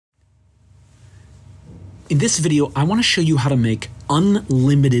In this video, I want to show you how to make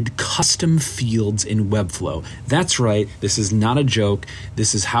unlimited custom fields in Webflow. That's right, this is not a joke.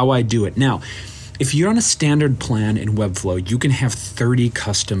 This is how I do it. Now, if you're on a standard plan in Webflow, you can have 30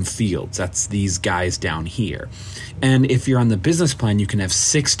 custom fields. That's these guys down here. And if you're on the business plan, you can have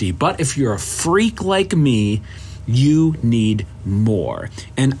 60. But if you're a freak like me, you need more.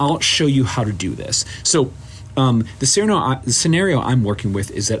 And I'll show you how to do this. So the scenario I'm working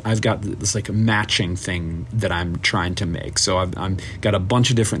with is that I've got this like a matching thing that I'm trying to make. So I've got a bunch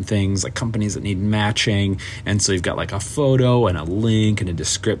of different things, like companies that need matching. And so you've got like a photo and a link and a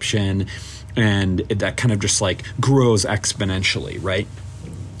description, and that kind of just like grows exponentially, right?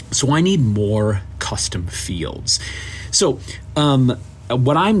 So I need more custom fields. So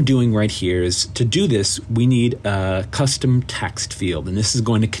what I'm doing right here is, to do this, we need a custom text field, and this is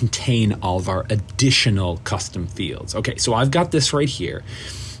going to contain all of our additional custom fields. Okay, so I've got this right here.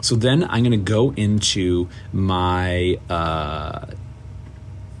 So then I'm going to go into my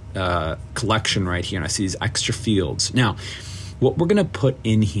collection right here, and I see these extra fields. Now, what we're going to put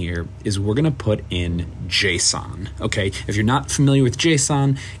in here is we're going to put in JSON, okay? If you're not familiar with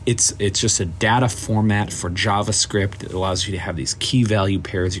JSON, it's just a data format for JavaScript that allows you to have these key value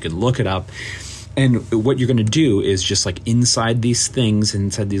pairs. You can look it up. And what you're going to do is just like inside these things,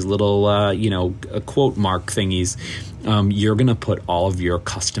 inside these little, quote mark thingies, you're going to put all of your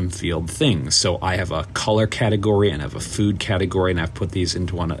custom field things. So I have a color category and I have a food category, and I've put these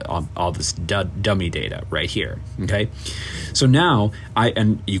into all this dummy data right here. Okay. So now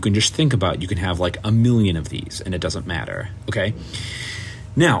and you can just think about, you can have like a million of these and it doesn't matter. Okay.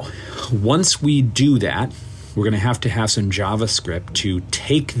 Now, once we do that, we're going to have some JavaScript to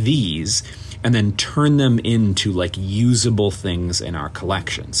take these and then turn them into like usable things in our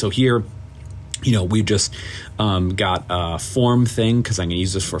collection. So here, we've just got a form thing, because I'm going to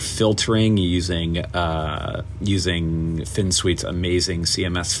use this for filtering using FinSuite's amazing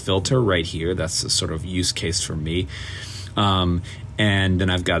CMS filter right here. That's a sort of use case for me. And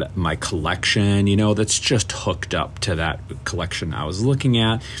then I've got my collection, that's just hooked up to that collection I was looking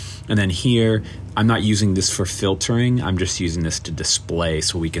at. And then here, I'm not using this for filtering. I'm just using this to display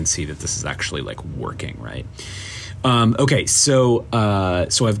so we can see that this is actually like working, right? Okay, so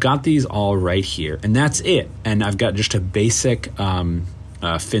I've got these all right here, and that's it. And I've got just a basic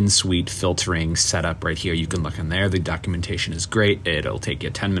FinSuite filtering setup right here. You can look in there. The documentation is great. It'll take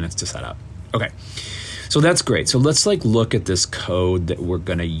you 10 minutes to set up. Okay. So that's great. So let's like look at this code that we're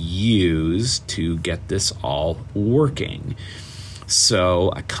going to use to get this all working.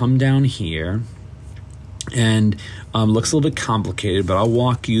 So I come down here, and looks a little bit complicated, but I'll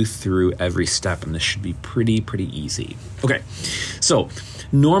walk you through every step, and this should be pretty easy. Okay, so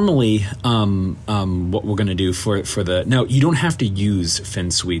normally what we're going to do for the, now you don't have to use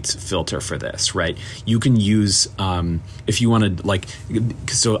FinSuite's filter for this, right? You can use, if you want to like,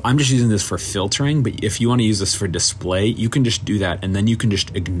 so I'm just using this for filtering, but if you want to use this for display, you can just do that, and then you can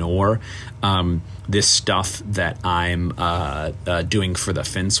just ignore this stuff that I'm doing for the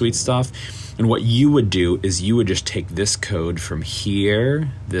FinSuite stuff. And what you would do is you would just take this code from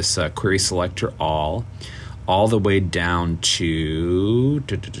here, this query selector all the way down to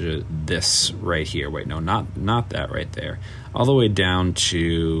this right here. Wait, no, not that right there. All the way down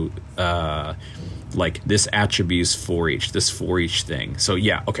to like this attributes for each, this for each thing. So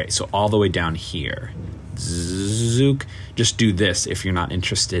yeah, okay, so all the way down here. Zook. Just do this if you're not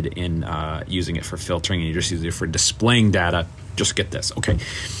interested in using it for filtering and you just use it for displaying data. Just get this, okay?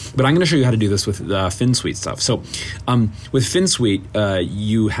 But I'm going to show you how to do this with FinSuite stuff. So with FinSuite,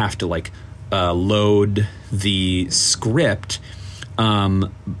 you have to like load the script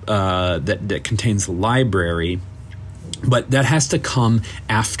that contains the library, but that has to come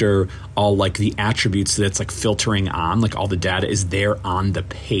after all like the attributes that it's like filtering on, like all the data is there on the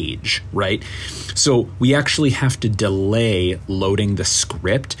page, right? So we actually have to delay loading the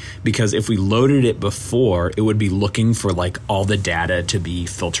script, because if we loaded it before, it would be looking for like all the data to be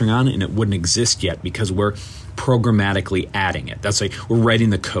filtering on, and it wouldn't exist yet because we're programmatically adding it. That's like we're writing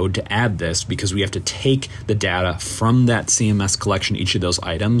the code to add this, because we have to take the data from that CMS collection, each of those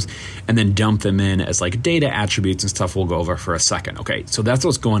items, and then dump them in as like data attributes and stuff we'll go over for a second. Okay, so that's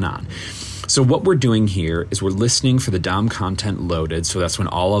what's going on. So what we're doing here is we're listening for the DOM content loaded. So that's when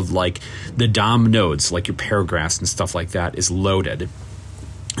all of like the DOM nodes, like your paragraphs and stuff like that, is loaded.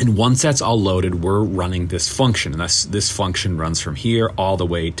 And once that's all loaded, we're running this function. And this function runs from here all the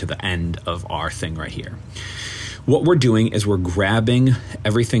way to the end of our thing right here. What we're doing is we're grabbing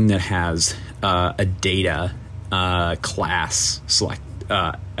everything that has a data class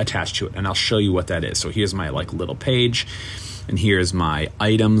attached to it. And I'll show you what that is. So here's my like little page. And here's my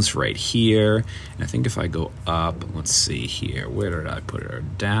items right here. And I think if I go up, let's see here, where did I put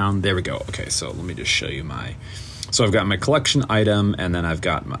it? Down, there we go. Okay, so let me just show you so I've got my collection item, and then I've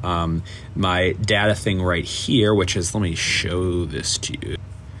got my data thing right here, which is, let me show this to you.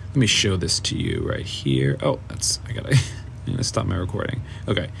 Let me show this to you right here. Oh, I'm gonna stop my recording.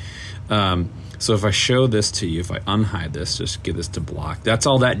 Okay. So if I show this to you, if I unhide this, just give this to block, that's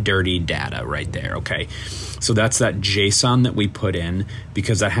all that dirty data right there, okay? So that's that JSON that we put in,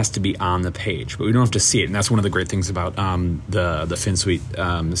 because that has to be on the page, but we don't have to see it. And that's one of the great things about the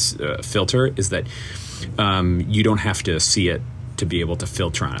FinSuite filter, is that you don't have to see it to be able to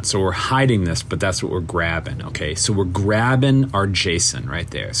filter on it. So we're hiding this, but that's what we're grabbing, okay? So we're grabbing our JSON right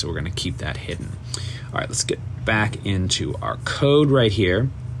there. So we're gonna keep that hidden. All right, let's get back into our code right here.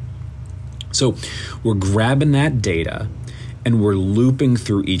 So we're grabbing that data and we're looping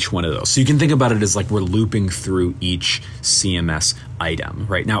through each one of those. So you can think about it as like we're looping through each CMS item.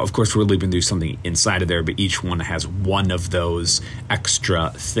 Right now, of course, we're looping through something inside of there, but each one has one of those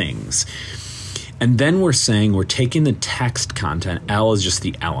extra things. And then we're saying we're taking the text content. L is just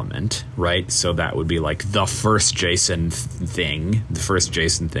the element, right? So that would be like the first JSON thing,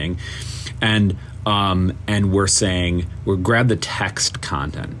 and we're saying we'll grab the text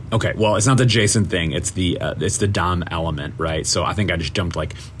content. Okay, well, it's not the JSON thing; it's the DOM element, right? So I think I just dumped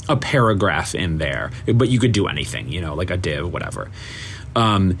like a paragraph in there, but you could do anything, you know, like a div, whatever.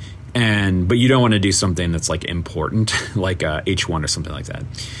 But you don't want to do something that's like important, like H1 or something like that.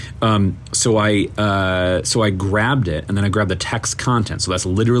 So I grabbed it, and then I grabbed the text content. So that's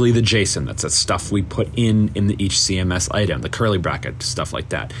literally the JSON. That's the stuff we put in each CMS item, the curly bracket, stuff like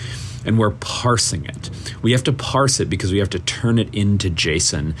that. And we're parsing it. We have to parse it because we have to turn it into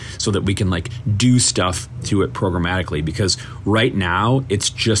JSON so that we can like do stuff to it programmatically, because right now it's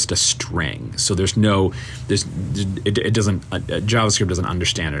just a string. So JavaScript doesn't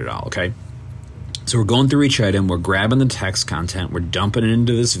understand it at all, okay? So we're going through each item, we're grabbing the text content, we're dumping it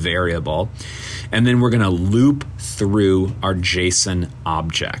into this variable, and then we're gonna loop through our JSON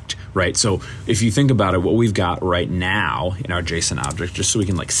object, right? So if you think about it, what we've got right now in our JSON object, just so we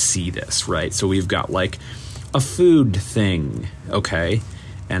can like see this, right? So we've got like a food thing, okay?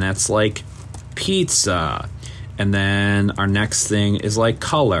 And that's like pizza. And then our next thing is like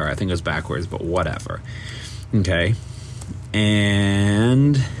color. I think it was backwards, but whatever. Okay.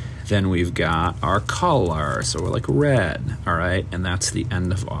 And then we've got our color, so we're like red, all right? And that's the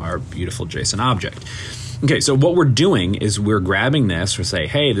end of our beautiful JSON object. Okay, so what we're doing is we're grabbing this, we're saying,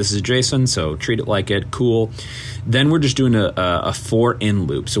 hey, this is JSON, so treat it like it, cool. Then we're just doing a for in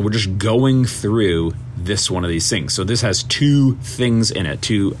loop. So we're just going through this one of these things. So this has two things in it,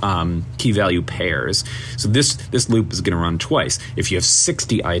 two key value pairs. So this loop is gonna run twice. If you have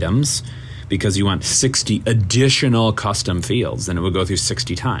 60 items, because you want 60 additional custom fields, then it would go through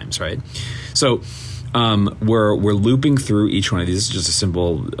 60 times, right? So we're looping through each one of these. This is just a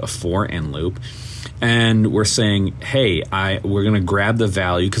simple for in loop. And we're saying, hey, we're gonna grab the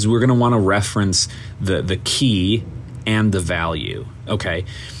value because we're gonna wanna reference the key and the value, okay?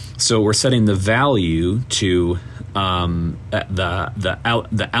 So we're setting the value to the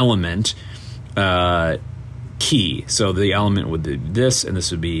element key. So the element would be this, and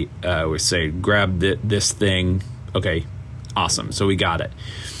this would be, we say, grab this thing. Okay, awesome. So we got it.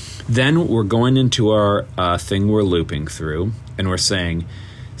 Then we're going into our thing we're looping through, and we're saying,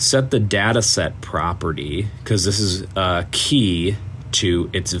 set the data set property, because this is key to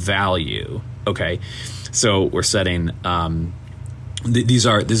its value. Okay, so we're setting, this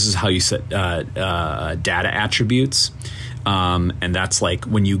is how you set data attributes. And that's like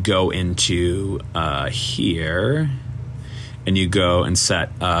when you go into here and you go and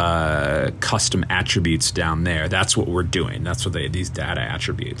set custom attributes down there. That's what we're doing. That's what these data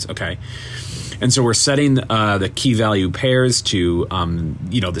attributes, okay? And so we're setting the key value pairs to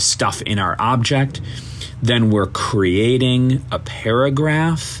the stuff in our object. Then we're creating a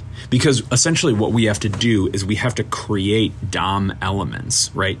paragraph, because essentially what we have to do is we have to create DOM elements,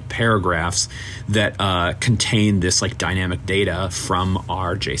 right? Paragraphs that contain this like dynamic data from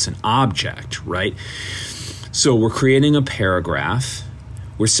our JSON object, right? So we're creating a paragraph.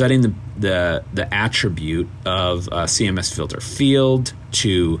 We're setting the attribute of CMS filter field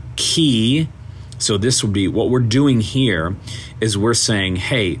to key. So this would be what we're doing here is we're saying,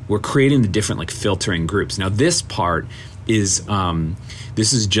 hey, we're creating the different like filtering groups. Now this part is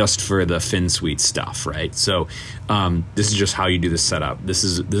this is just for the FinSuite stuff, right? So this is just how you do the setup. This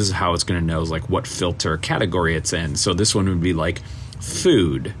is how it's going to know like what filter category it's in. So this one would be like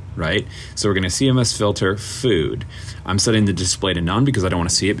food, right? So we're going to CMS filter food. I'm setting the display to none because I don't want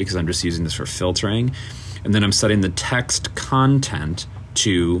to see it because I'm just using this for filtering. and then I'm setting the text content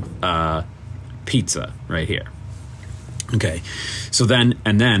to pizza right here. Okay, so then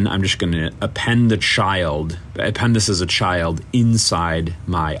I'm just going to append this as a child inside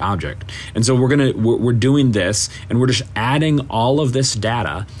my object. And so we're doing this, and we're just adding all of this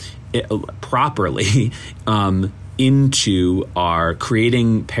data properly into our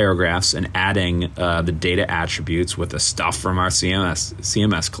creating paragraphs and adding the data attributes with the stuff from our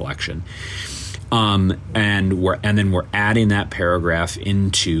CMS collection. And then we're adding that paragraph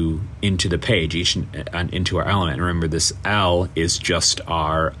into the page, into our element. And remember, this L is just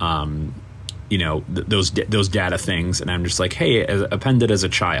our those data things. And I'm just like, hey, append it as a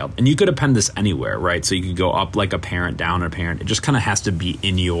child. And you could append this anywhere, right? So you could go up like a parent, down a parent. It just kind of has to be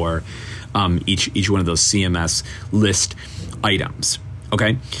in your each one of those CMS list items.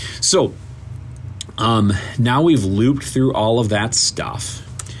 Okay, so now we've looped through all of that stuff.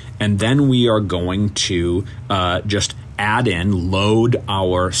 And then we are going to just load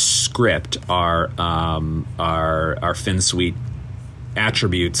our script, our FinSuite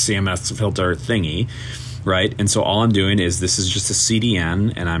attribute CMS filter thingy, right? And so all I'm doing is this is just a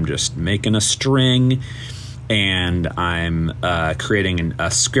CDN, and I'm just making a string, and I'm creating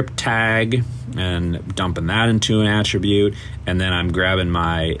a script tag and dumping that into an attribute, and then I'm grabbing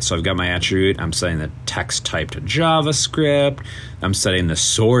so I've got my attribute, I'm setting the text type to JavaScript, I'm setting the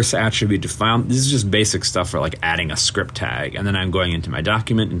source attribute to file. This is just basic stuff for like adding a script tag, and then I'm going into my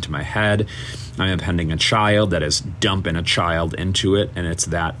document, into my head, I'm appending a child, that is dumping a child into it, and it's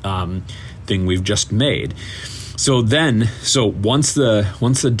that thing we've just made. So once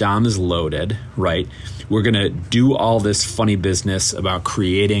the DOM is loaded, right, we're gonna do all this funny business about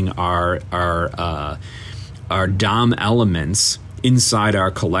creating our DOM elements inside our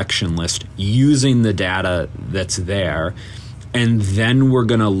collection list using the data that's there, and then we're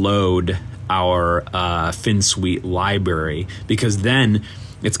gonna load our FinSuite library, because then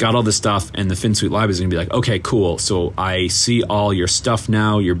it's got all this stuff, and the FinSuite library is gonna be like, okay, cool. So I see all your stuff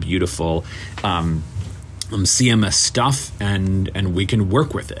now. You're beautiful. CMS stuff, and we can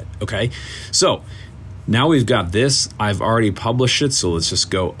work with it. Okay, so now we've got this. I've already published it, so let's just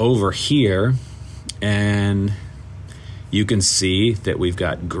go over here, and you can see that we've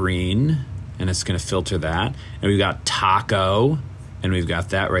got green, and it's going to filter that, and we've got taco, and we've got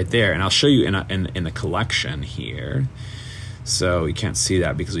that right there. And I'll show you in the collection here. So you can't see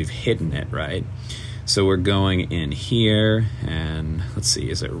that because we've hidden it, right? So we're going in here, and let's see,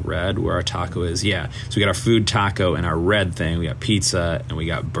 is it red where our taco is? Yeah, so we got our food taco and our red thing. We got pizza and we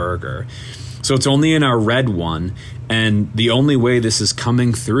got burger. So it's only in our red one, and the only way this is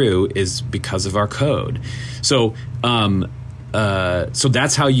coming through is because of our code. So so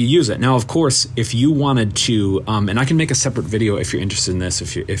that's how you use it. Now, of course, if you wanted to, and I can make a separate video if you're interested in this,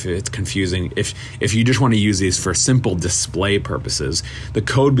 if it's confusing, if you just want to use these for simple display purposes, the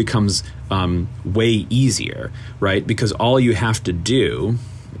code becomes way easier, right? Because all you have to do,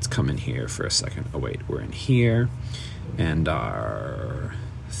 let's come in here for a second. Oh wait, we're in here, and our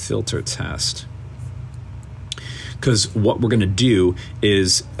filter test. Because what we're going to do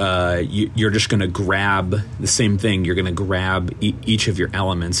is you're just going to grab the same thing. You're going to grab each of your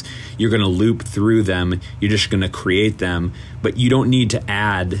elements. You're going to loop through them. You're just going to create them. But you don't need to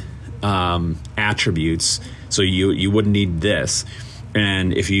add attributes. So you wouldn't need this.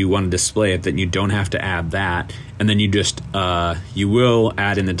 And if you want to display it, then you don't have to add that. And then you just you will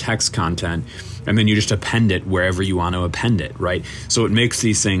add in the text content. And then you just append it wherever you want to append it, right? So it makes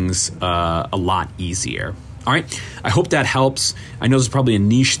these things a lot easier. All right, I hope that helps. I know this is probably a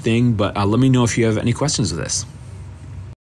niche thing, but let me know if you have any questions of this.